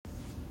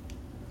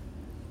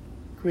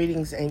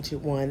Greetings,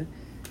 Ancient One.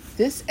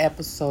 This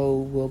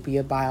episode will be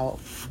about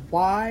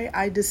why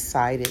I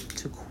decided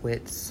to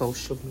quit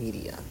social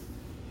media.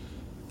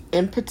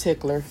 In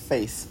particular,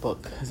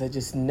 Facebook, because I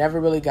just never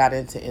really got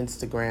into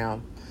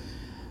Instagram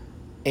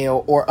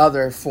or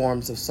other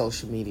forms of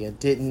social media.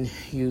 Didn't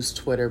use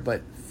Twitter,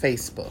 but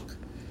Facebook.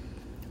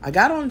 I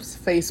got on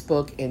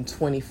Facebook in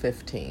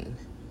 2015,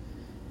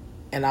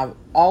 and I've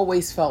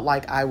always felt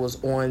like I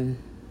was on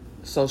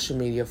social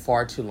media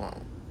far too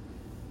long.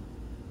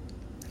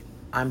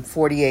 I'm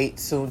 48,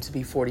 soon to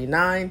be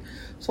 49,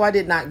 so I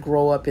did not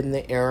grow up in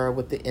the era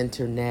with the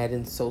internet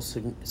and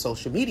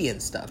social media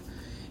and stuff.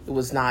 It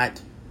was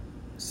not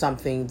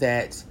something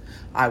that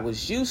I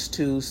was used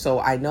to,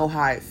 so I know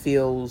how it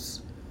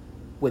feels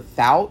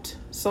without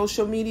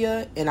social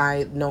media, and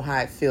I know how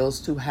it feels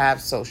to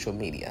have social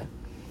media.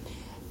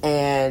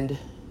 And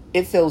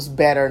it feels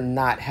better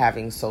not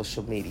having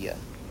social media.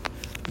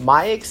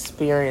 My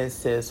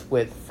experiences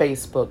with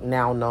Facebook,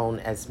 now known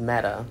as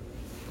Meta,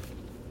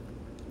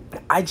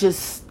 I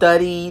just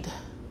studied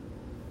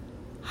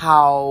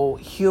how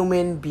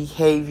human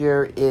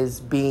behavior is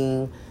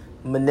being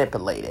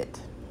manipulated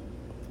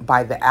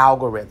by the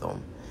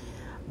algorithm,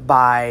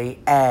 by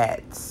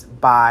ads,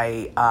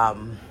 by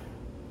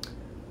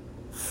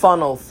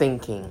funnel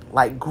thinking,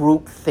 like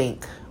group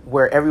think,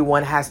 where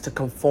everyone has to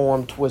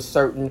conform to a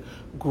certain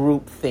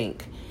group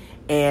think.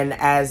 And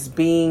as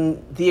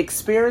being the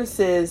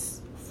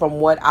experiences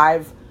from what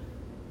I've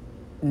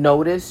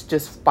noticed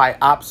just by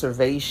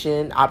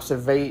observation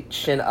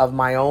of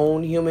my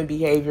own human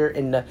behavior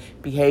and the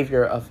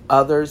behavior of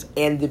others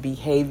and the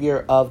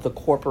behavior of the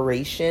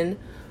corporation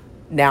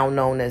now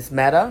known as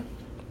Meta.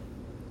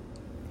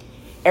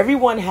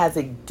 Everyone has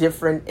a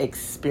different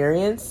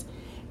experience,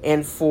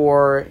 and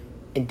for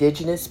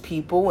indigenous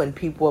people and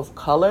people of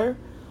color,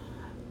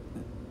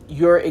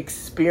 your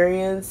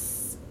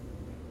experience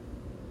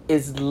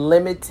is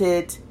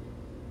limited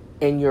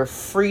and your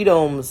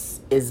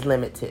freedoms is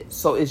limited.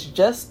 So it's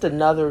just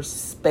another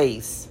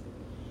space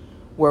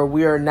where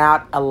we are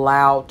not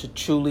allowed to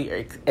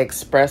truly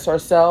express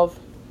ourselves.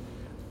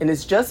 And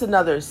it's just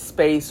another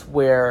space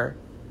where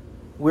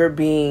we're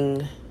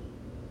being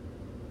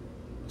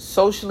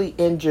socially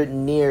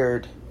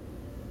engineered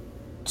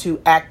to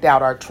act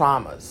out our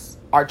traumas.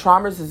 Our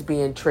traumas is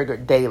being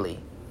triggered daily.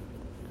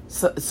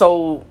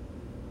 So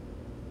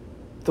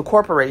the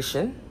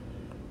corporation,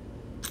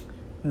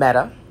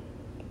 Meta,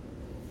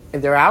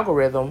 and their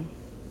algorithm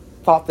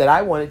thought that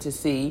I wanted to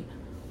see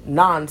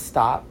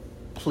non-stop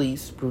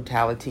police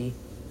brutality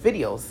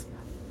videos.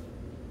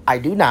 I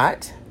do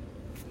not.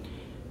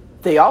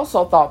 They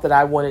also thought that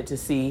I wanted to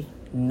see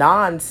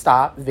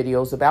non-stop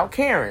videos about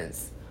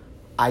Karens.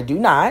 I do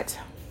not.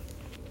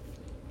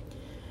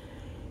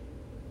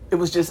 It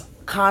was just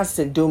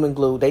constant doom and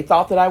gloom. They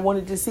thought that I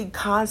wanted to see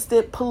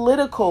constant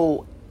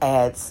political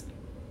ads.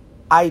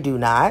 I do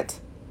not.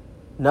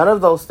 None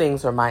of those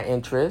things are my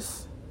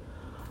interests.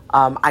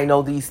 I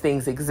know these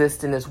things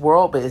exist in this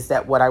world, but is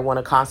that what I want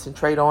to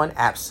concentrate on?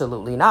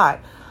 Absolutely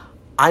not.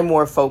 I'm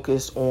more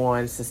focused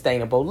on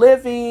sustainable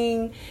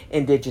living,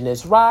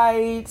 indigenous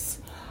rights,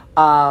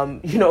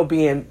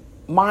 being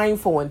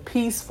mindful and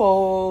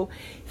peaceful,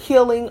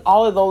 healing.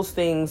 All of those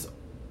things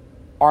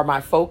are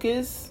my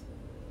focus.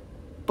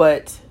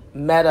 But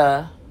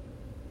Meta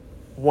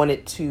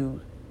wanted to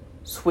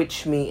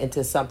switch me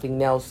into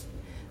something else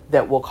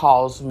that will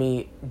cause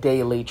me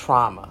daily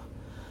trauma.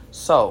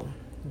 So,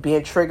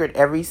 being triggered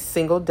every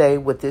single day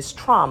with this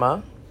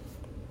trauma,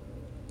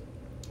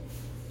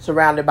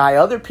 surrounded by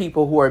other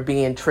people who are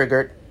being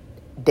triggered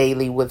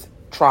daily with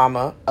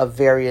trauma of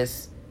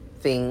various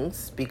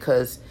things,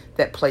 because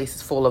that place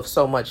is full of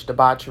so much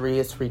debauchery,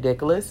 it's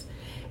ridiculous.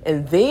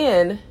 And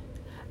then,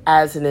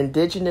 as an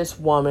indigenous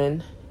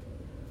woman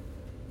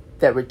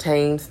that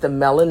retains the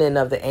melanin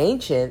of the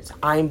ancients,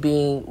 I'm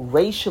being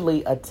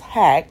racially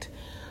attacked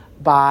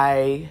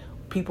by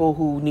people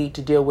who need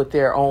to deal with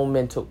their own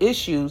mental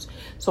issues.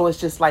 So it's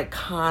just like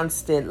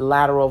constant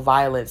lateral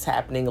violence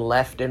happening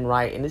left and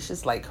right. And it's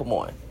just like, come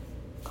on.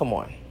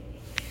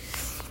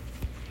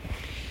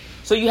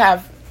 So you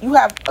have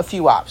a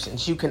few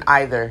options. You can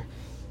either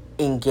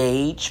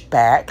engage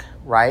back,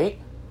 right,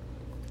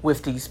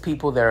 with these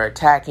people that are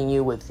attacking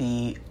you, with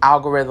the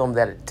algorithm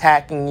that are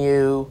attacking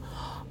you.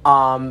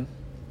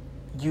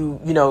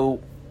 You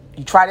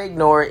try to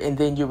ignore it and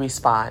then you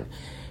respond.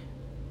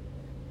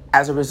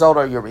 As a result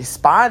of your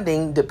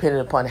responding, depending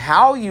upon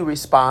how you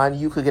respond,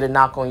 you could get a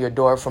knock on your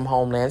door from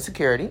Homeland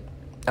Security,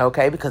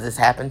 okay, because it's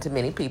happened to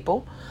many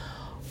people.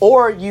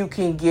 Or you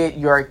can get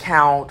your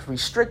account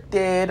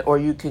restricted, or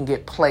you can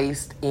get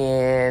placed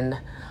in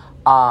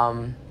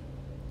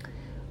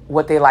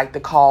what they like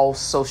to call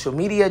social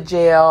media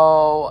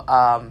jail.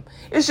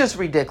 It's just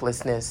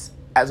ridiculousness.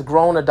 As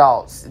grown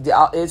adults,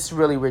 it's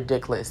really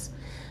ridiculous.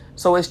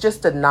 So it's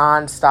just a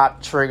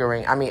nonstop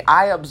triggering. I mean,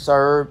 I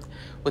observed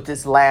with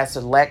this last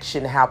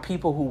election how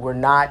people who were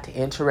not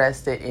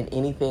interested in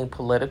anything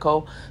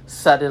political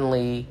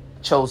suddenly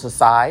chose a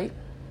side.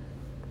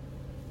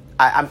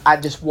 I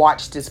just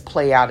watched this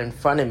play out in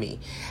front of me,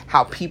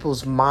 how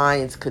people's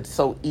minds could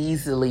so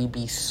easily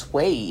be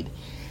swayed.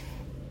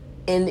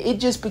 And it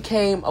just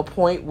became a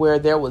point where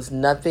there was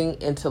nothing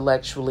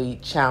intellectually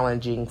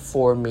challenging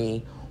for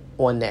me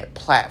on that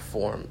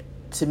platform.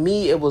 To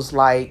me, it was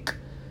like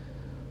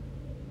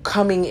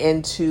coming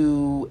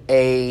into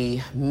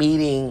a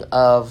meeting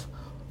of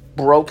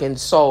broken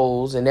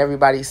souls and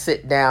everybody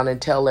sit down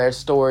and tell their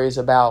stories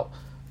about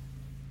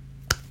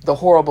the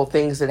horrible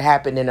things that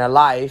happened in their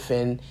life,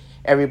 and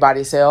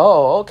everybody say,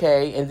 oh,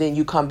 okay. And then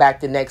you come back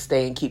the next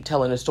day and keep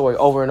telling the story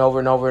over and over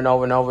and over and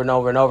over and over and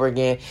over and over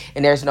again.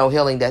 And there's no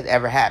healing that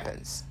ever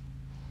happens.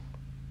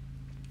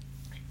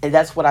 And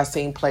that's what I've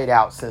seen played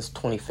out since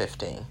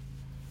 2015.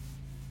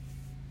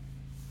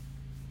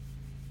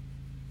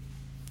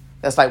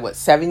 That's like, what,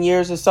 7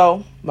 years or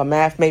so? My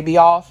math may be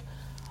off.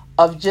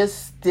 Of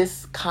just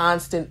this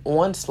constant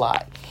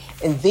onslaught.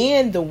 And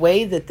then the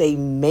way that they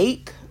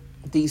make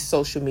these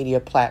social media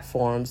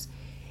platforms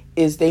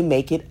is they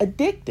make it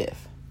addictive.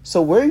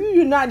 So where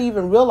you're not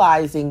even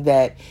realizing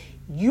that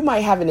you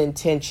might have an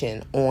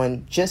intention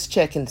on just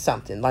checking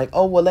something like,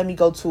 oh, well, let me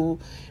go to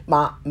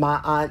my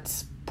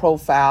aunt's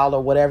profile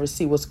or whatever,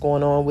 see what's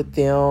going on with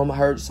them. I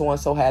heard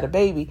so-and-so had a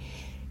baby.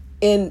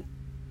 And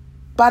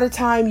by the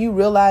time you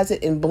realize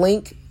it and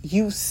blink,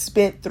 you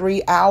spent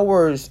 3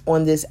 hours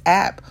on this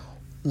app,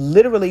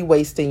 literally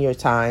wasting your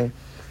time,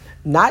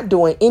 not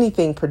doing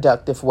anything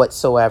productive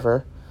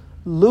whatsoever,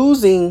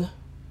 losing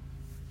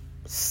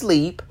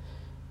sleep.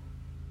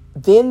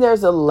 Then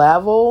there's a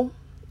level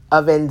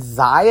of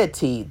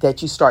anxiety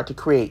that you start to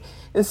create.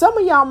 And some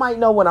of y'all might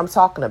know what I'm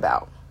talking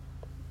about.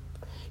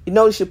 You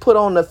notice you put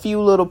on a few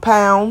little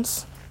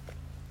pounds.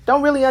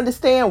 Don't really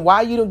understand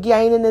why you're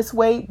gaining this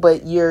weight,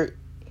 but you're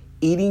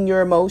eating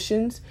your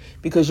emotions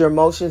because your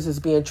emotions is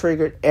being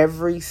triggered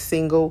every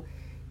single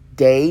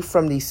day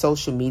from these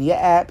social media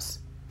apps.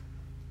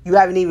 You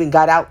haven't even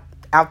got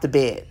out the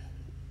bed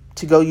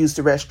to go use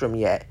the restroom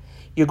yet.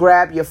 You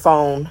grab your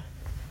phone,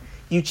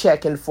 you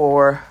checking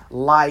for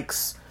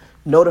likes,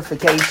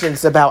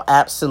 notifications about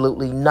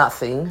absolutely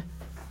nothing.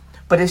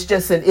 But it's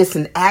just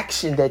an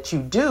action that you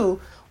do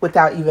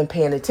without even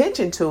paying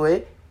attention to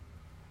it.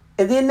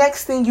 And then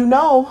next thing you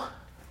know,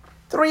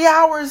 3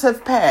 hours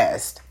have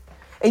passed.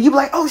 And you be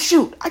like, oh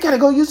shoot, I gotta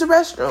go use the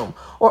restroom.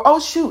 Or oh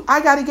shoot, I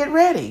gotta get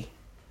ready.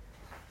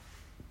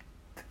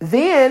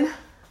 Then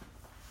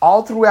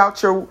all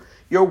throughout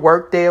your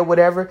work day or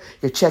whatever,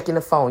 you're checking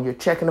the phone, you're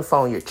checking the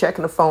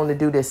phone to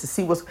do this, to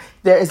see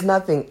there is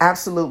nothing,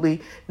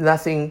 absolutely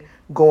nothing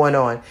going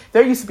on.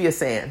 There used to be a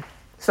saying,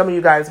 some of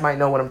you guys might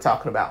know what I'm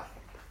talking about.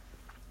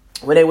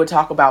 When they would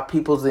talk about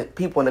people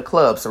in the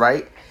clubs,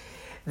 right?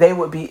 They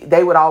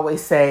would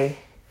always say,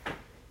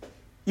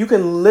 you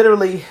can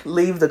literally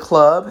leave the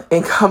club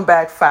and come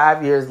back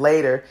 5 years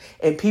later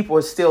and people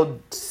are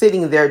still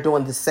sitting there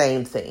doing the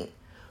same thing.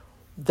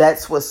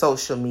 That's what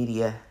social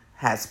media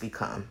has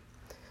become.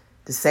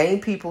 The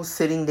same people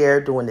sitting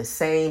there doing the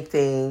same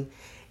thing.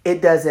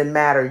 It doesn't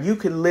matter. You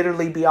could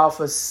literally be off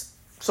of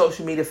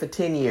social media for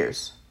 10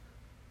 years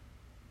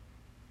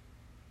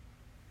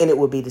and it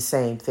would be the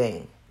same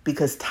thing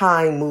because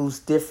time moves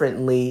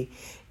differently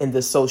in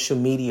the social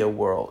media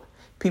world.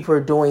 People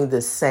are doing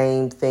the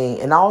same thing.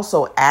 And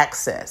also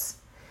access.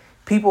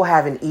 People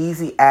have an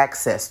easy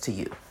access to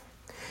you.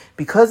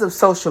 Because of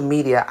social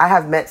media, I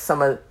have met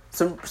some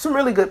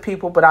really good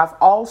people, but I've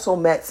also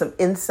met some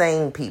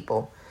insane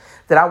people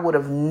that I would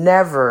have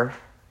never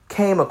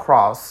came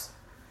across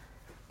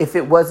if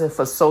it wasn't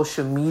for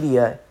social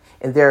media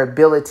and their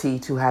ability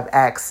to have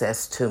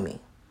access to me.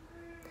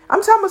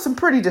 I'm talking about some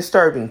pretty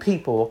disturbing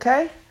people,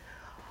 okay?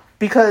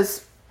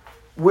 Because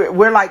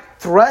we're like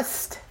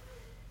thrust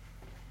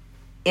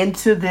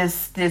into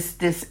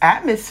this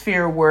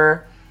atmosphere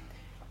where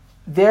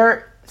there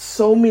are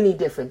so many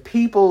different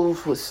people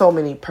with so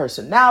many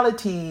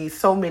personalities,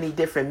 so many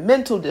different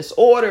mental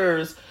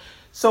disorders,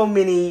 so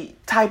many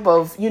type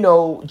of,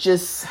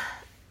 just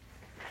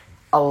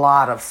a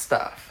lot of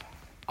stuff,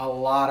 a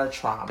lot of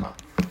trauma,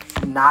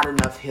 not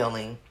enough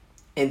healing,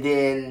 and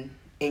then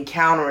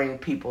encountering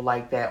people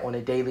like that on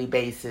a daily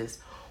basis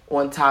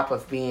on top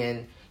of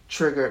being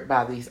triggered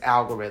by these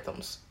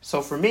algorithms.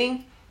 So for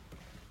me,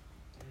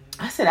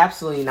 I said,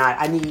 absolutely not.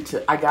 I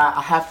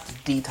have to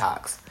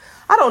detox.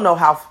 I don't know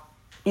how,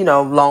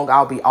 long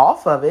I'll be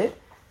off of it.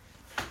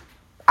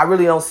 I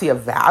really don't see a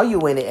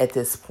value in it at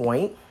this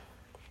point.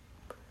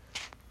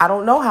 I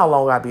don't know how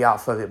long I'll be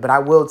off of it, but I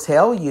will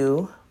tell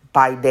you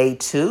by day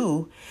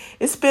 2,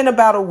 it's been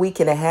about a week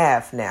and a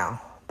half now,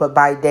 but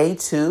by day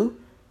 2,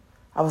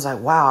 I was like,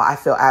 wow, I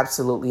feel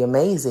absolutely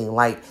amazing.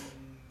 Like,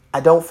 I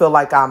don't feel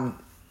like I'm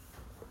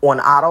on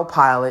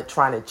autopilot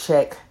trying to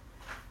check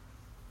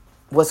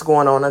what's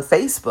going on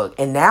Facebook.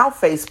 And now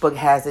Facebook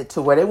has it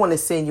to where they want to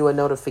send you a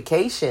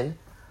notification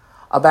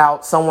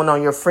about someone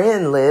on your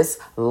friend list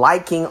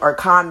liking or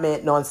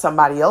commenting on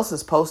somebody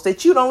else's post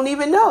that you don't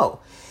even know.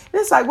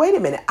 And it's like, wait a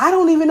minute, I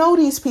don't even know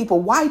these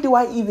people. Why do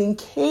I even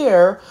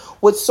care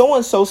what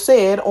so-and-so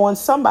said on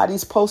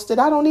somebody's post that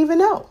I don't even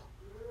know?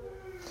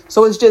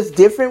 So it's just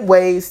different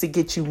ways to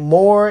get you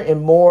more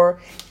and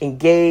more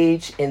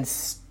engaged and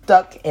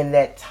stuck in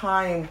that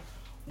time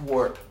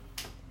warp.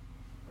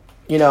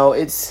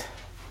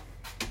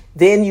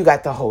 Then you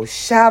got the whole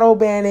shadow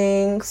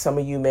banning. Some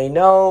of you may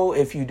know,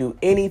 if you do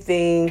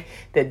anything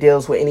that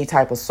deals with any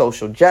type of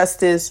social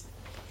justice,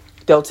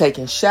 they'll take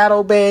and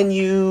shadow ban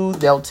you.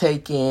 They'll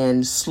take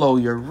and slow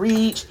your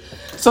reach.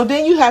 So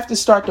then you have to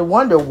start to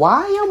wonder,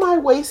 why am I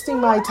wasting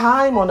my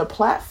time on a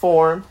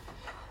platform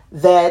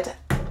that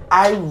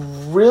I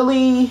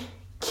really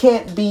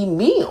can't be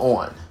me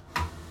on?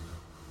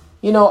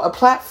 A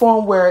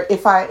platform where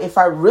if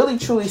I really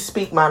truly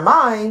speak my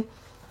mind,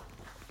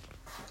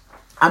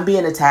 I'm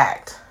being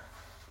attacked,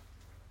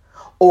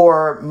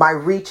 or my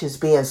reach is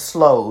being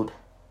slowed.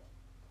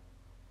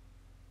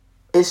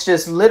 It's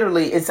just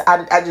literally,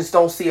 I just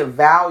don't see a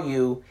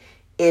value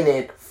in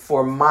it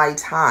for my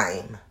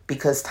time,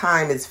 because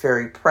time is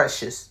very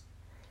precious.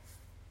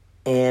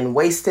 And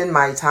wasting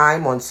my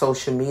time on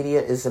social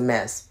media is a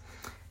mess.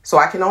 So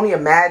I can only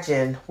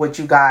imagine what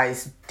you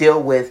guys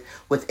deal with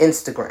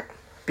Instagram,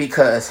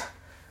 because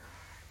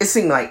it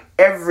seems like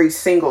every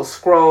single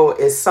scroll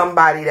is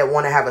somebody that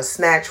want to have a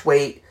snatch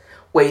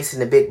waist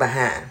and a big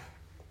behind.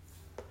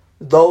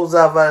 Those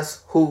of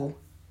us who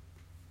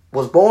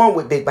was born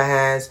with big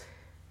behinds,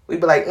 we'd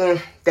be like,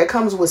 that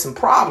comes with some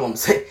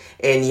problems.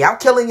 And y'all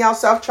killing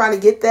yourself trying to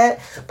get that.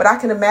 But I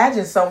can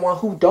imagine someone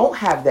who don't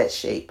have that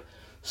shape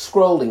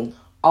scrolling.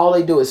 All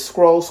they do is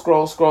scroll.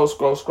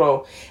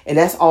 And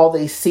that's all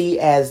they see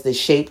as the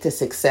shape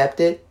that's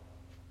accepted.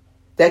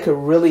 That could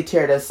really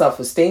tear their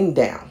self-esteem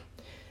down.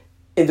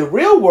 In the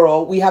real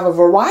world, we have a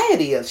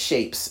variety of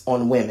shapes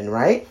on women,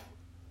 right?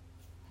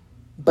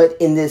 But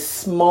in this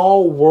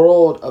small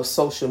world of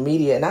social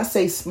media, and I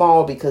say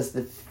small because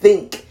the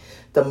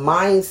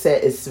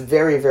mindset is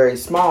very, very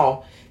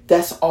small.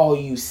 That's all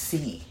you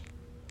see.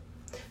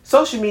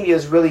 Social media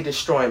is really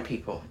destroying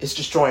people. It's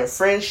destroying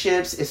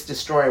friendships. It's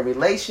destroying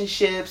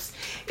relationships.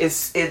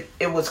 It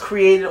was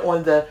created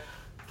on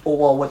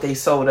what they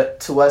sold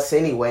to us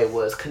anyway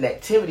was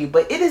connectivity,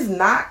 but it is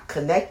not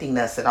connecting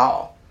us at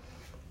all.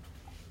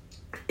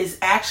 It's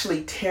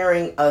actually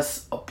tearing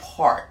us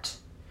apart,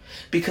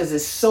 because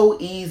it's so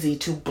easy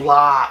to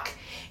block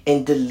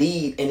and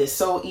delete, and it's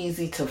so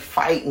easy to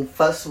fight and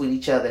fuss with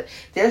each other.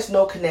 There's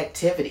no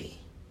connectivity.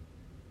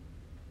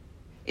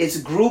 It's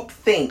group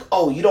think.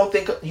 Oh, you don't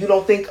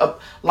think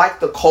of like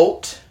the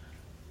cult?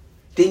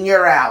 Then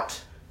you're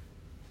out.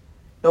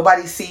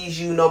 Nobody sees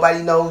you,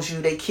 nobody knows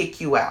you, they kick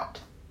you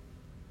out.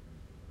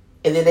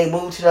 And then they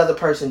move to the other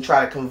person,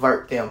 try to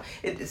convert them.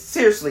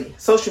 Seriously,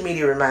 social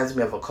media reminds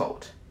me of a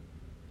cult.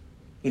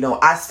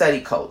 I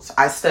study cults.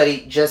 I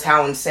studied just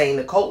how insane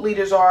the cult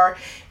leaders are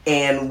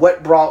and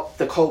what brought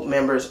the cult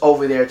members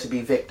over there to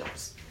be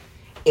victims.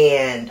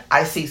 And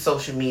I see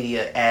social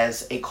media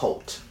as a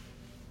cult.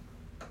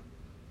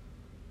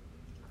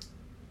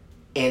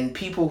 And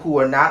people who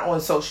are not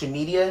on social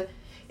media,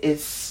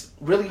 it's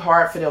really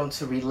hard for them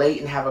to relate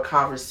and have a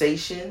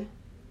conversation,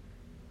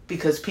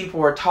 because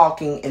people are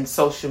talking in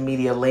social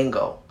media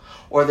lingo,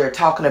 or they're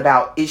talking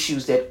about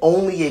issues that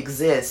only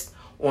exist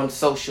on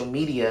social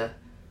media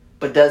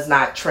but does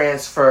not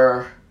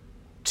transfer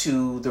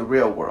to the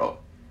real world.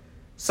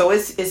 So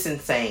it's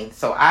insane.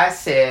 So I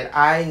said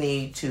I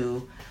need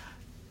to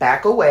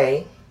back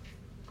away,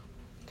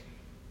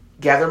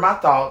 gather my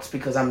thoughts,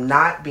 because I'm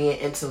not being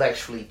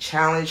intellectually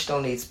challenged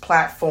on these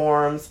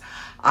platforms.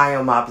 I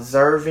am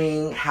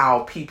observing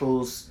how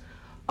people's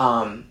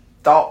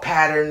thought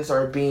patterns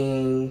are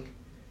being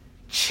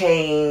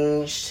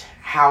changed,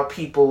 how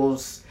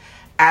people's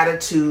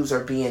attitudes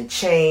are being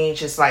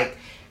changed. It's like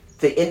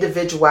the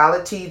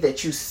individuality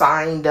that you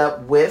signed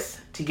up with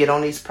to get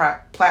on these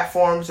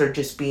platforms are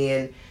just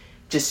being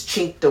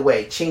chinked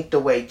away.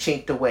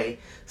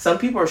 Some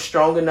people are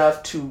strong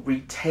enough to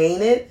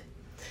retain it.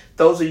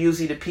 Those are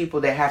usually the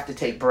people that have to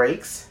take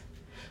breaks.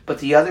 But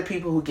the other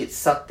people who get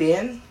sucked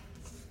in,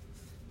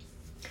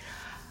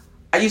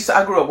 I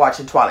grew up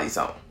watching Twilight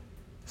Zone.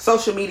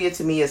 Social media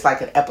to me is like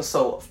an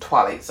episode of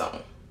Twilight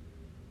Zone.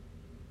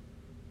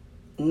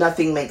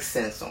 Nothing makes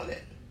sense on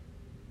it.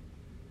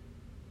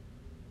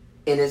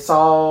 And it's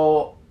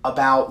all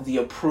about the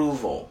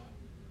approval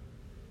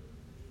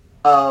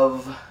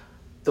of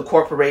the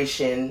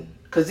corporation.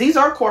 Because these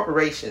are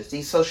corporations.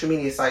 These social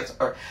media sites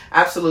are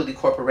absolutely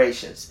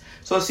corporations.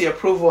 So it's the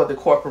approval of the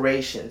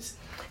corporations.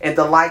 And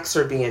the likes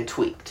are being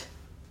tweaked.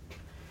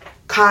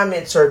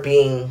 Comments are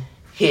being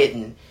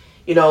hidden.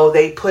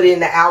 They put in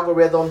the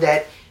algorithm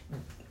that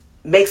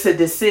makes a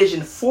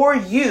decision for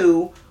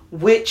you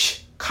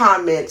which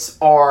comments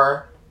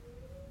are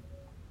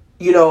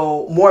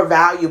more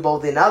valuable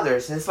than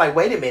others. And it's like,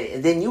 wait a minute.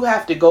 And then you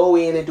have to go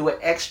in and do an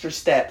extra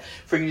step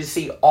for you to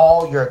see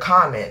all your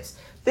comments.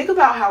 Think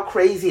about how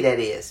crazy that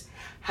is.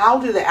 How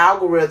do the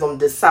algorithm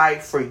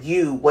decide for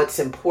you what's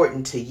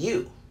important to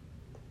you?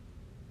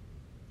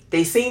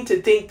 They seem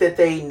to think that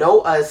they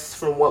know us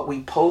from what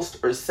we post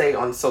or say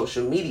on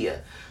social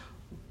media.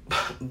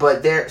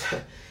 But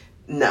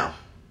no.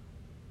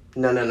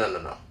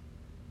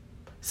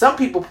 Some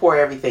people pour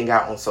everything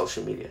out on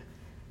social media.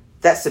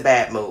 That's a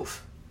bad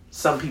move.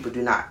 Some people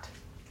do not.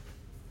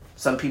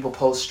 Some people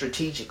post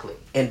strategically,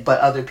 but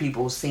other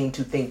people seem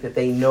to think that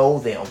they know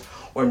them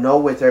or know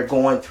what they're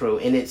going through,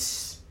 and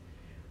it's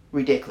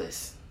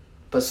ridiculous.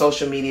 But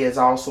social media is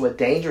also a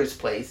dangerous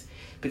place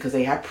because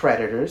they have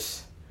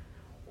predators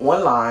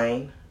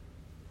online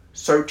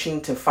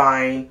searching to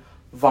find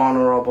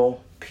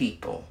vulnerable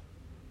people.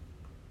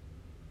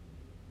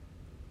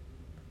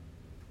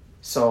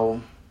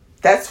 So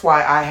that's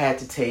why I had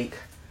to take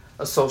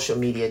a social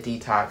media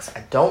detox.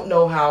 I don't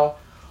know how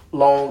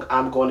long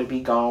I'm going to be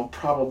gone,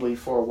 probably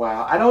for a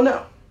while. I don't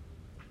know.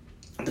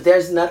 But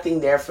there's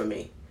nothing there for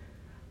me.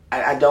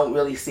 I don't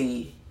really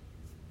see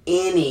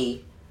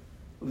any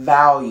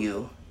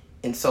value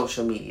in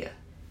social media.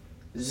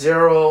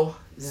 Zero,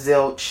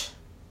 zilch,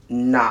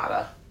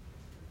 nada.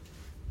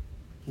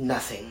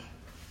 Nothing.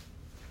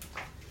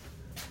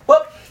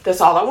 Well, that's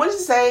all I wanted to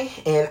say,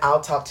 and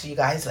I'll talk to you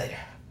guys later.